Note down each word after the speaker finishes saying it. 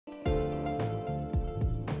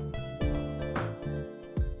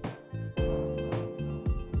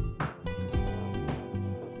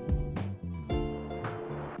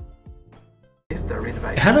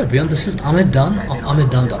Hello everyone, this is Ahmed of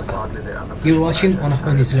AhmedDunn.com. You're watching one of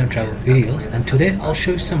my New Zealand travel videos, and today I'll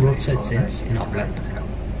show you some roadside scenes in Auckland.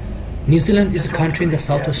 New Zealand is a country in the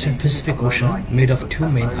southwestern Pacific Ocean made of two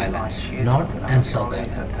main islands, North and South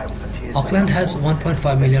Island. Auckland has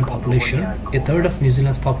 1.5 million population. A third of New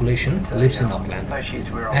Zealand's population lives in Auckland,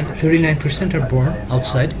 and 39% are born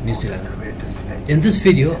outside New Zealand. In this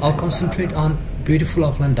video, I'll concentrate on beautiful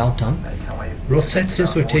Auckland downtown. Roadside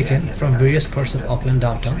scenes were taken from various parts of Auckland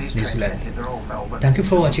downtown, New Zealand. Thank you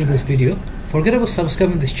for watching this video. Forget about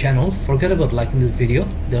subscribing this channel, forget about liking this video.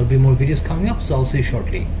 There will be more videos coming up, so I'll see you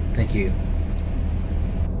shortly. Thank you.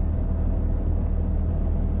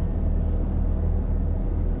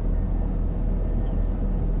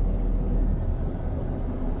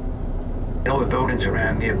 All the buildings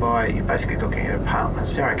around nearby, you're basically looking at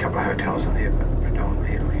apartments. There are a couple of hotels in there, but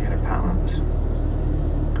predominantly you're looking at apartments.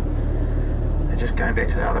 Just going back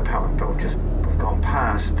to the other apartment building we've gone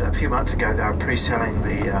past, a few months ago they were pre-selling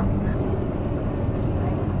the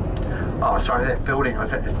that building was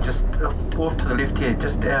just off to the left here,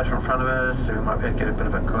 just out in front of us, so we might be able to get a bit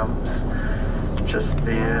of a glimpse. Just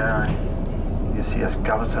there you see a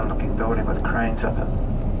skeleton looking building with cranes up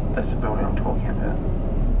it. That's the building I'm talking about.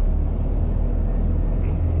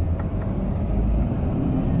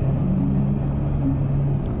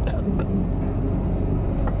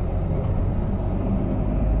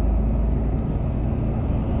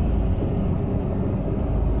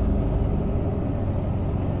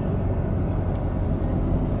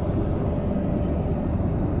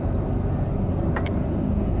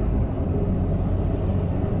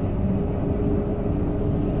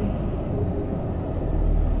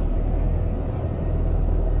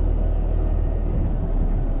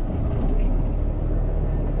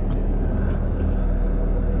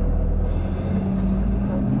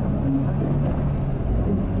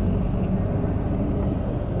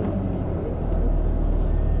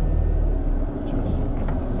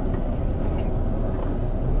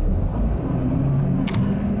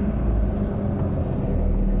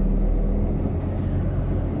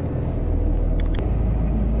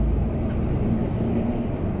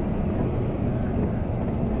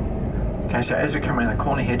 Okay, so as we come around the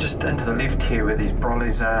corner here, just into the left here where these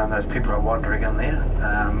brollies are and those people are wandering in there,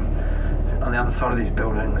 on the other side of these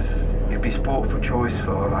buildings you'd be sport for choice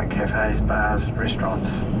for like cafes, bars,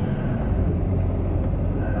 restaurants.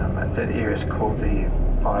 That area is called the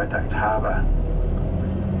Viaduct Harbour,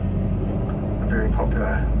 a very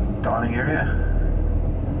popular dining area.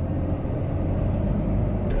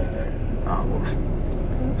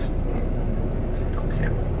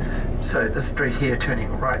 So this street here,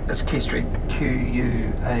 turning right, is Quay Street,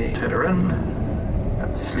 Q-U-A, that are in.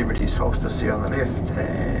 And the Celebrity Solstice here on the left,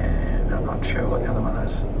 and I'm not sure what the other one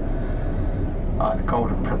is. The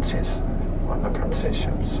Golden Princess, one of the princess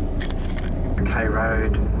ships. K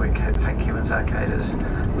Road, where St Kevin's Arcade is,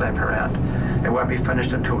 lap around. It won't be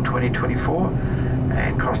finished until 2024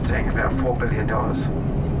 and costing about $4 billion.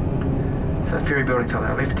 So the ferry building's on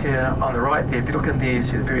the left here. On the right there, if you look in there, you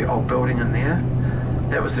see the very old building in there.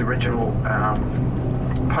 That was the original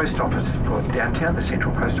post office for downtown, the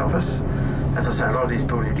central post office. As I say, a lot of these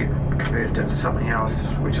buildings get converted into something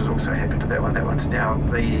else, which has also happened to that one. That one's now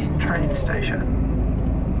the train station.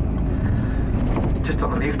 Just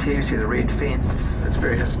on the left here, you see the red fence. It's a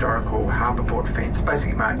very historical harbourboard fence.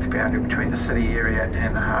 Basically marks the boundary between the city area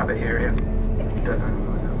and the harbour area.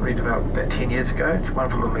 Redeveloped about 10 years ago. It's a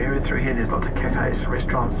wonderful little area through here. There's lots of cafes,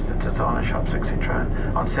 restaurants, designer shops, etc.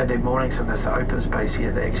 On Saturday mornings in this open space here,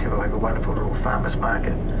 they actually have like a wonderful little farmers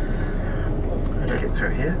market. I'll get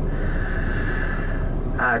through here.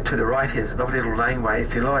 To the right here's a lovely little laneway,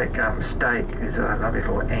 if you like, steak. There's a lovely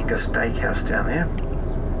little Angus steakhouse down there.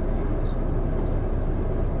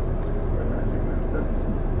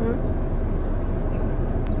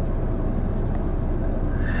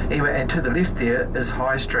 Anyway, and to the left there is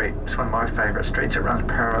High Street. It's one of my favourite streets. It runs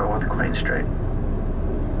parallel with Queen Street.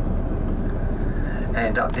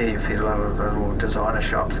 And up there you see a lot of little designer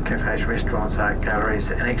shops, cafes, restaurants, art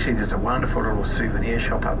galleries, and actually there's a wonderful little souvenir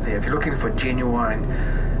shop up there. If you're looking for genuine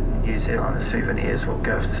New Zealand souvenirs or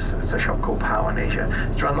gifts, it's a shop called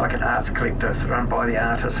Powernesia. It's run like an arts collective, run by the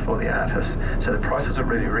artists for the artists. So the prices are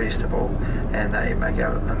really reasonable and they make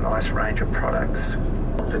a nice range of products.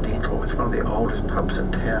 Occidental, it's one of the oldest pubs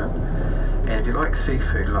in town, and if you like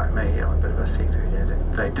seafood like me, I'm a bit of a seafood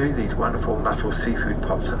addict, they do these wonderful mussel seafood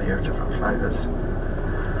pops in there of different flavours.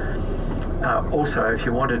 Also, if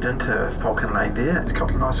you wandered into Falcon Lane there, there's a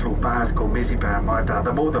couple of nice little bars called Mezzy Bar and My Bar.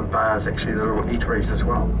 They're more than bars actually, they're little eateries as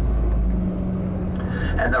well.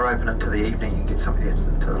 and they're open into the evening. You can get some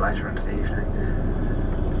of the later into the evening.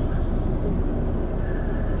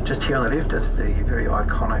 Just here on the left is the very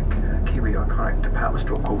iconic, Kiwi iconic department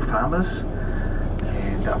store called Farmers.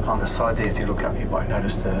 And up on the side there, if you look up, you might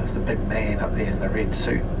notice the big man up there in the red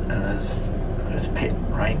suit and his pet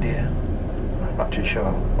reindeer. I'm not too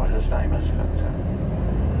sure what his name is, but he's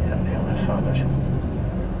up there on the side.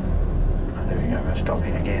 Oh, there we go, we're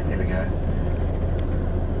stopping again, there we go.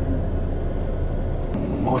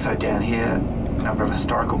 Also down here, a number of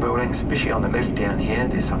historical buildings, especially on the left down here,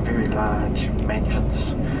 there's some very large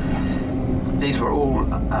mansions. These were all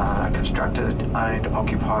constructed, owned,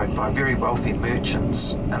 occupied by very wealthy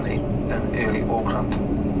merchants in early Auckland.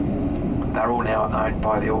 They're all now owned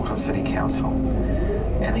by the Auckland City Council,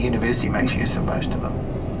 and the university makes use of most of them.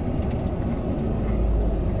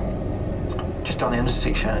 Just on the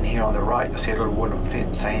intersection and here on the right, you'll see a little wooden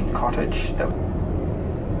fence and cottage that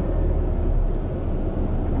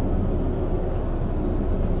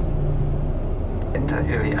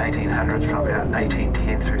early 1800s, from about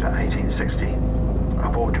 1810 through to 1860,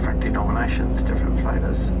 of all different denominations, different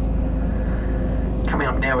flavours. Coming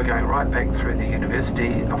up now, we're going right back through the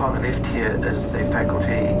university. Up on the left here is the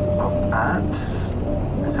Faculty of Arts,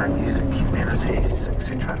 so music, humanities,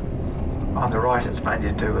 etc. On the right, it's mainly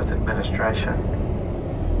to do with administration.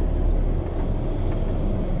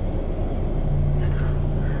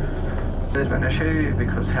 Bit of an issue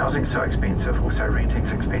because housing's so expensive, also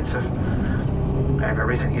renting's expensive. Over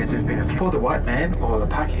recent years there's been a few. Before the white man or the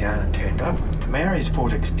Pākehā turned up, the Maoris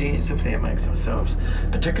fought extensively amongst themselves,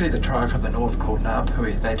 particularly the tribe from the north called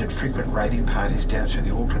Ngāpuhi. They did frequent raiding parties down through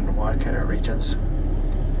the Auckland and Waikato regions.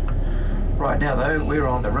 Right now though, we're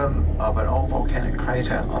on the rim of an old volcanic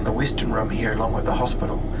crater on the western rim here along with the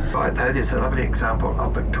hospital. Right though, there's a lovely example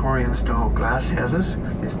of Victorian style glass houses.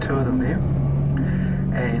 There's two of them there.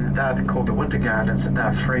 And they're called the Winter Gardens, and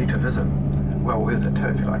they're free to visit. Well worth it too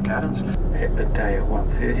if you like gardens. At midday at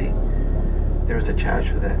 1:30, there is a charge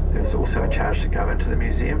for that. There's also a charge to go into the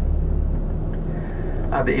museum.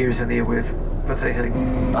 Other areas in there worth visiting.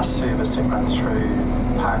 Bus service that runs through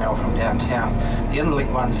Parnell from downtown. The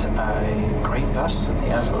interlink one's a green bus and the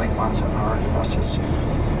outerlink one's an orange buses.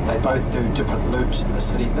 They both do different loops in the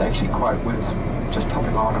city. They're actually quite worth just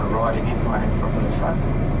hopping on and riding anyway for a bit of fun.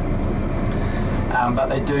 But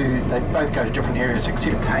they both go to different areas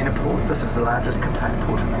except container port. This is the largest container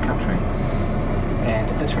port in the country,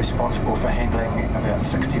 and it's responsible for handling about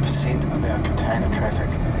 60% of our container traffic,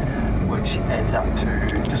 which adds up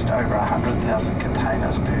to just over 100,000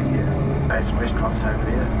 containers per year. There's some restaurants over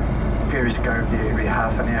there. Ferries go there every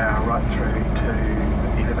half an hour right through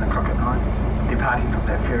to 11 o'clock at night, departing from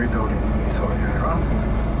that ferry building we saw earlier on.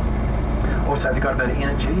 Also, if you've got a bit of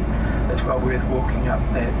energy, it's well worth walking up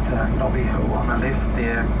that knobby hill on the left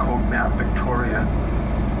there called Mount Victoria.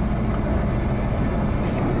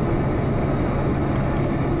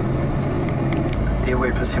 Their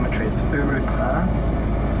word for cemetery is Urupa.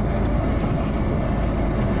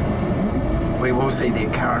 We will see the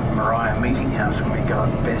current Mariah meeting house when we go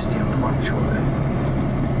up Bastion Point shortly.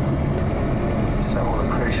 So all the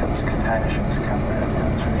cruise ships, container ships come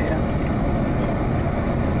down through here.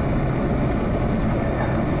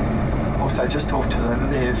 Also just off to the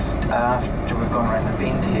left, after we've gone around the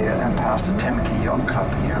bend here and past the Tamaki Yacht Club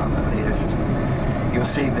here on the left, you'll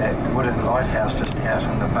see that wooden lighthouse just out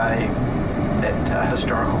in the bay, that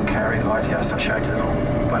historical Carry lighthouse. I showed you the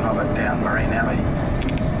little one of it down Marine Alley,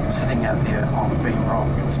 sitting out there on Beam Rock.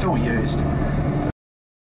 It's still used.